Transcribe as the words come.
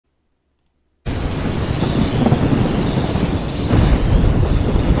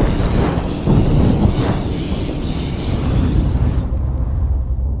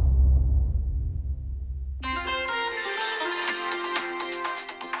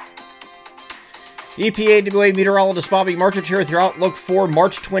EPAWA meteorologist Bobby Marchich here with your outlook for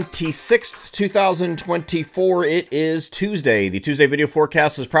March 26th, 2024. It is Tuesday. The Tuesday video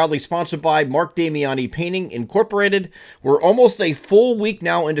forecast is proudly sponsored by Mark Damiani Painting Incorporated. We're almost a full week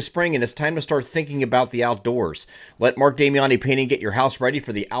now into spring, and it's time to start thinking about the outdoors. Let Mark Damiani Painting get your house ready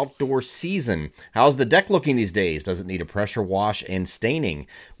for the outdoor season. How's the deck looking these days? Does it need a pressure wash and staining?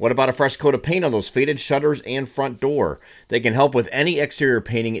 What about a fresh coat of paint on those faded shutters and front door? They can help with any exterior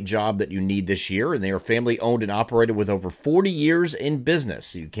painting job that you need this year, and they are family owned and operated with over 40 years in business.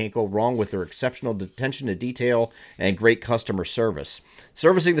 So you can't go wrong with their exceptional attention to detail and great customer service.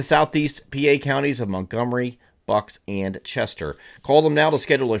 Servicing the southeast PA counties of Montgomery, Bucks, and Chester. Call them now to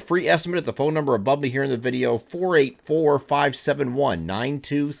schedule a free estimate at the phone number above me here in the video,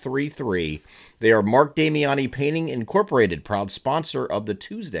 484-571-9233. They are Mark Damiani Painting Incorporated, proud sponsor of the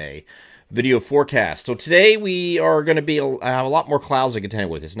Tuesday video forecast. So today we are going to have a lot more clouds to contend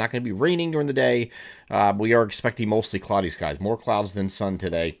with. It's not going to be raining during the day. We are expecting mostly cloudy skies, more clouds than sun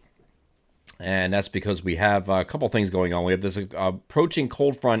today. And that's because we have a couple things going on. We have this approaching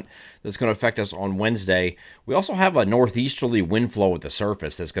cold front that's going to affect us on Wednesday. We also have a northeasterly wind flow at the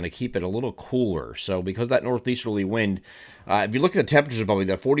surface that's going to keep it a little cooler. So because of that northeasterly wind, if you look at the temperatures above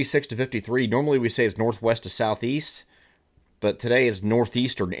that 46 to 53, normally we say it's northwest to southeast. But today is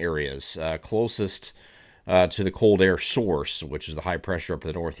northeastern areas, closest to the cold air source, which is the high pressure up to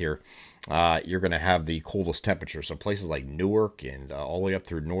the north here. You're going to have the coldest temperatures. So places like Newark and all the way up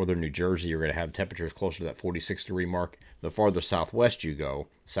through northern New Jersey, you're going to have temperatures closer to that 46-degree mark. The farther southwest you go,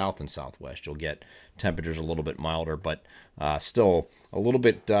 south and southwest, you'll get temperatures a little bit milder, but still a little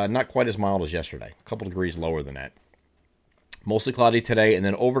bit not quite as mild as yesterday. A couple degrees lower than that. Mostly cloudy today, and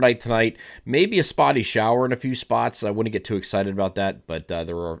then overnight tonight, maybe a spotty shower in a few spots. I wouldn't get too excited about that, but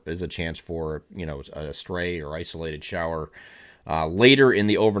there is a chance for, a stray or isolated shower later in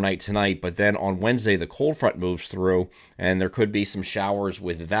the overnight tonight. But then on Wednesday, the cold front moves through, and there could be some showers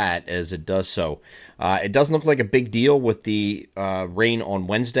with that as it does so. It doesn't look like a big deal with the rain on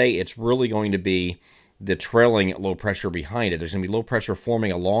Wednesday. It's really going to be the trailing low pressure behind it. There's going to be low pressure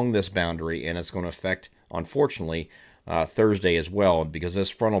forming along this boundary, and it's going to affect, unfortunately, Thursday as well, because this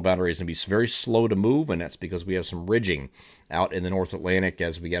frontal boundary is going to be very slow to move, and that's because we have some ridging out in the North Atlantic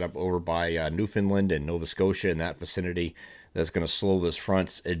as we get up over by Newfoundland and Nova Scotia in that vicinity. That's going to slow this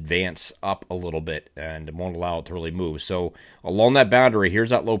front's advance up a little bit and won't allow it to really move. So along that boundary,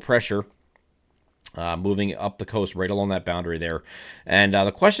 here's that low pressure moving up the coast right along that boundary there. And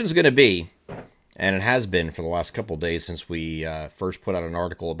the question is going to be, and it has been for the last couple of days since we first put out an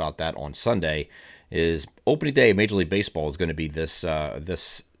article about that on Sunday, is opening day of Major League Baseball is going to be this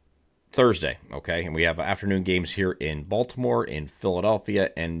Thursday, okay? And we have afternoon games here in Baltimore, in Philadelphia,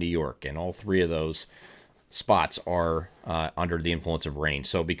 and New York. And all three of those spots are under the influence of rain.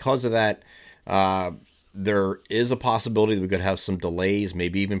 So because of that, there is a possibility that we could have some delays,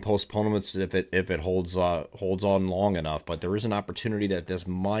 maybe even postponements if it holds on long enough. But there is an opportunity that this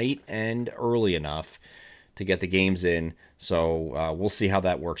might end early enough to get the games in. So we'll see how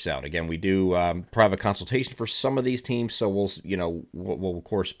that works out. Again, we do private consultation for some of these teams, so we'll of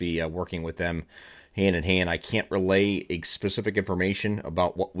course be working with them hand in hand. I can't relay specific information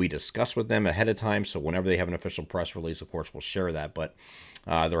about what we discuss with them ahead of time, so whenever they have an official press release, of course, we'll share that, but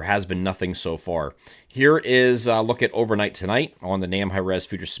there has been nothing so far. Here is a look at overnight tonight on the NAM high-res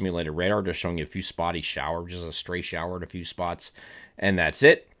future simulated radar, just showing you a few spotty showers, just a stray shower at a few spots, and that's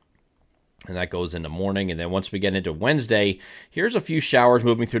it. And that goes into morning. And then once we get into Wednesday, here's a few showers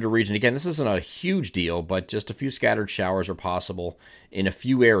moving through the region. Again, this isn't a huge deal, but just a few scattered showers are possible in a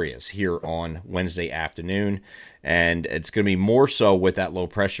few areas here on Wednesday afternoon. And it's going to be more so with that low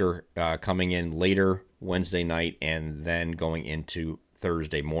pressure coming in later Wednesday night and then going into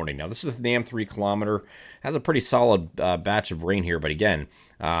Thursday morning. Now, this is the NAM 3 kilometer. Has a pretty solid batch of rain here. But again,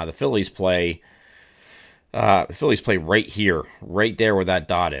 the Phillies play right here, right there where that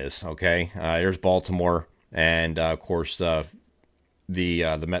dot is, okay? There's Baltimore, and, of course, the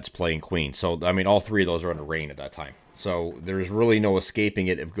Mets play in Queens. So, I mean, all three of those are under rain at that time. So there's really no escaping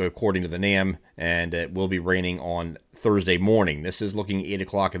it according to the NAM, and it will be raining on Thursday morning. This is looking 8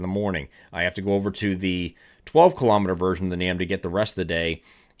 o'clock in the morning. I have to go over to the 12-kilometer version of the NAM to get the rest of the day.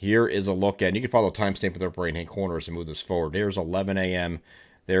 Here is a look at, and you can follow the timestamp in the upper right-hand corner as we move this forward. There's 11 a.m.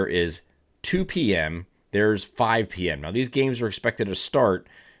 There is 2 p.m., there's 5 p.m. Now, these games are expected to start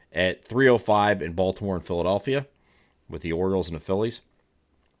at 3:05 in Baltimore and Philadelphia with the Orioles and the Phillies.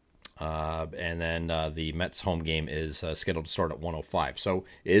 And then the Mets home game is scheduled to start at 1:05. So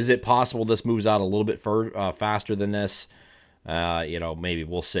is it possible this moves out a little bit faster than this? Maybe.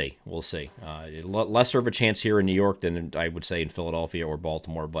 We'll see. We'll see. Lesser of a chance here in New York than I would say in Philadelphia or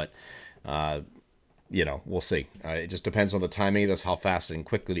Baltimore, but we'll see. It just depends on the timing of this, how fast and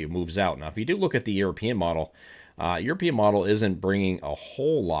quickly it moves out. Now, if you do look at the European model isn't bringing a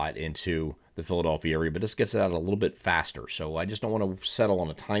whole lot into the Philadelphia area, but this gets it out a little bit faster. So I just don't want to settle on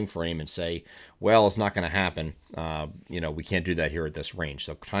a time frame and say, well, it's not going to happen. We can't do that here at this range.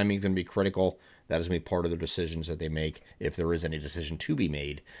 So timing is going to be critical. That is going to be part of the decisions that they make, if there is any decision to be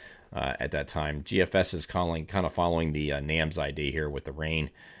made at that time. GFS is kind of following the NAMS ID here with the rain,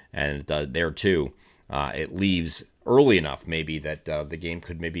 and there too, it leaves early enough maybe that the game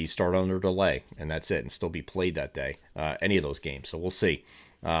could maybe start under delay, and that's it, and still be played that day, any of those games. So we'll see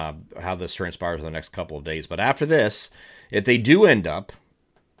how this transpires in the next couple of days. But after this, if they do end up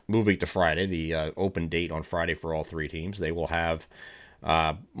moving to Friday, the open date on Friday for all three teams, they will have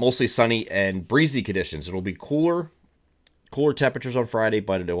mostly sunny and breezy conditions. It'll be cooler temperatures on Friday,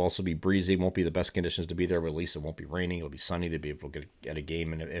 but it'll also be breezy. It won't be the best conditions to be there, but at least it won't be raining. It'll be sunny. They'll be able to get a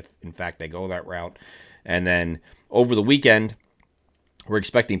game, and if in fact they go that route. And then over the weekend, we're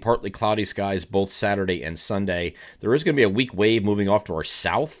expecting partly cloudy skies both Saturday and Sunday. There is going to be a weak wave moving off to our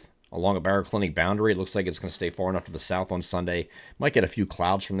south along a Barrow Clinic boundary. It looks like it's going to stay far enough to the south on Sunday. Might get a few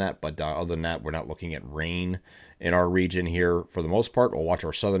clouds from that, but other than that, we're not looking at rain in our region here for the most part. We'll watch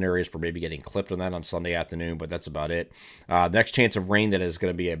our southern areas for maybe getting clipped on that on Sunday afternoon, but that's about it. Next chance of rain that is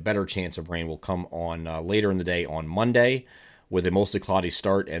going to be a better chance of rain will come on later in the day on Monday with a mostly cloudy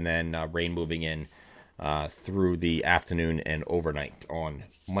start, and then rain moving in through the afternoon and overnight on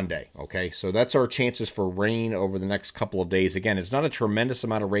Monday. Okay, so that's our chances for rain over the next couple of days. Again, it's not a tremendous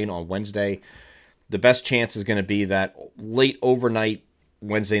amount of rain on Wednesday. The best chance is going to be that late overnight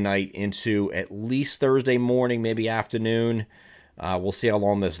Wednesday night into at least Thursday morning, maybe afternoon. We'll see how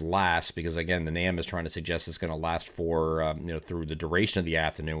long this lasts, because again, the NAM is trying to suggest it's going to last for through the duration of the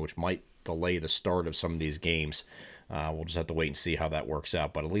afternoon, which might delay the start of some of these games. We'll just have to wait and see how that works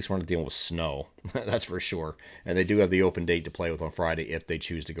out. But at least we're not dealing with snow. That's for sure. And they do have the open date to play with on Friday if they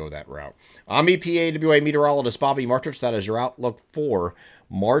choose to go that route. I'm EPAWA meteorologist Bobby Martich. That is your outlook for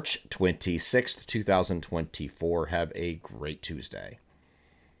March 26th, 2024. Have a great Tuesday.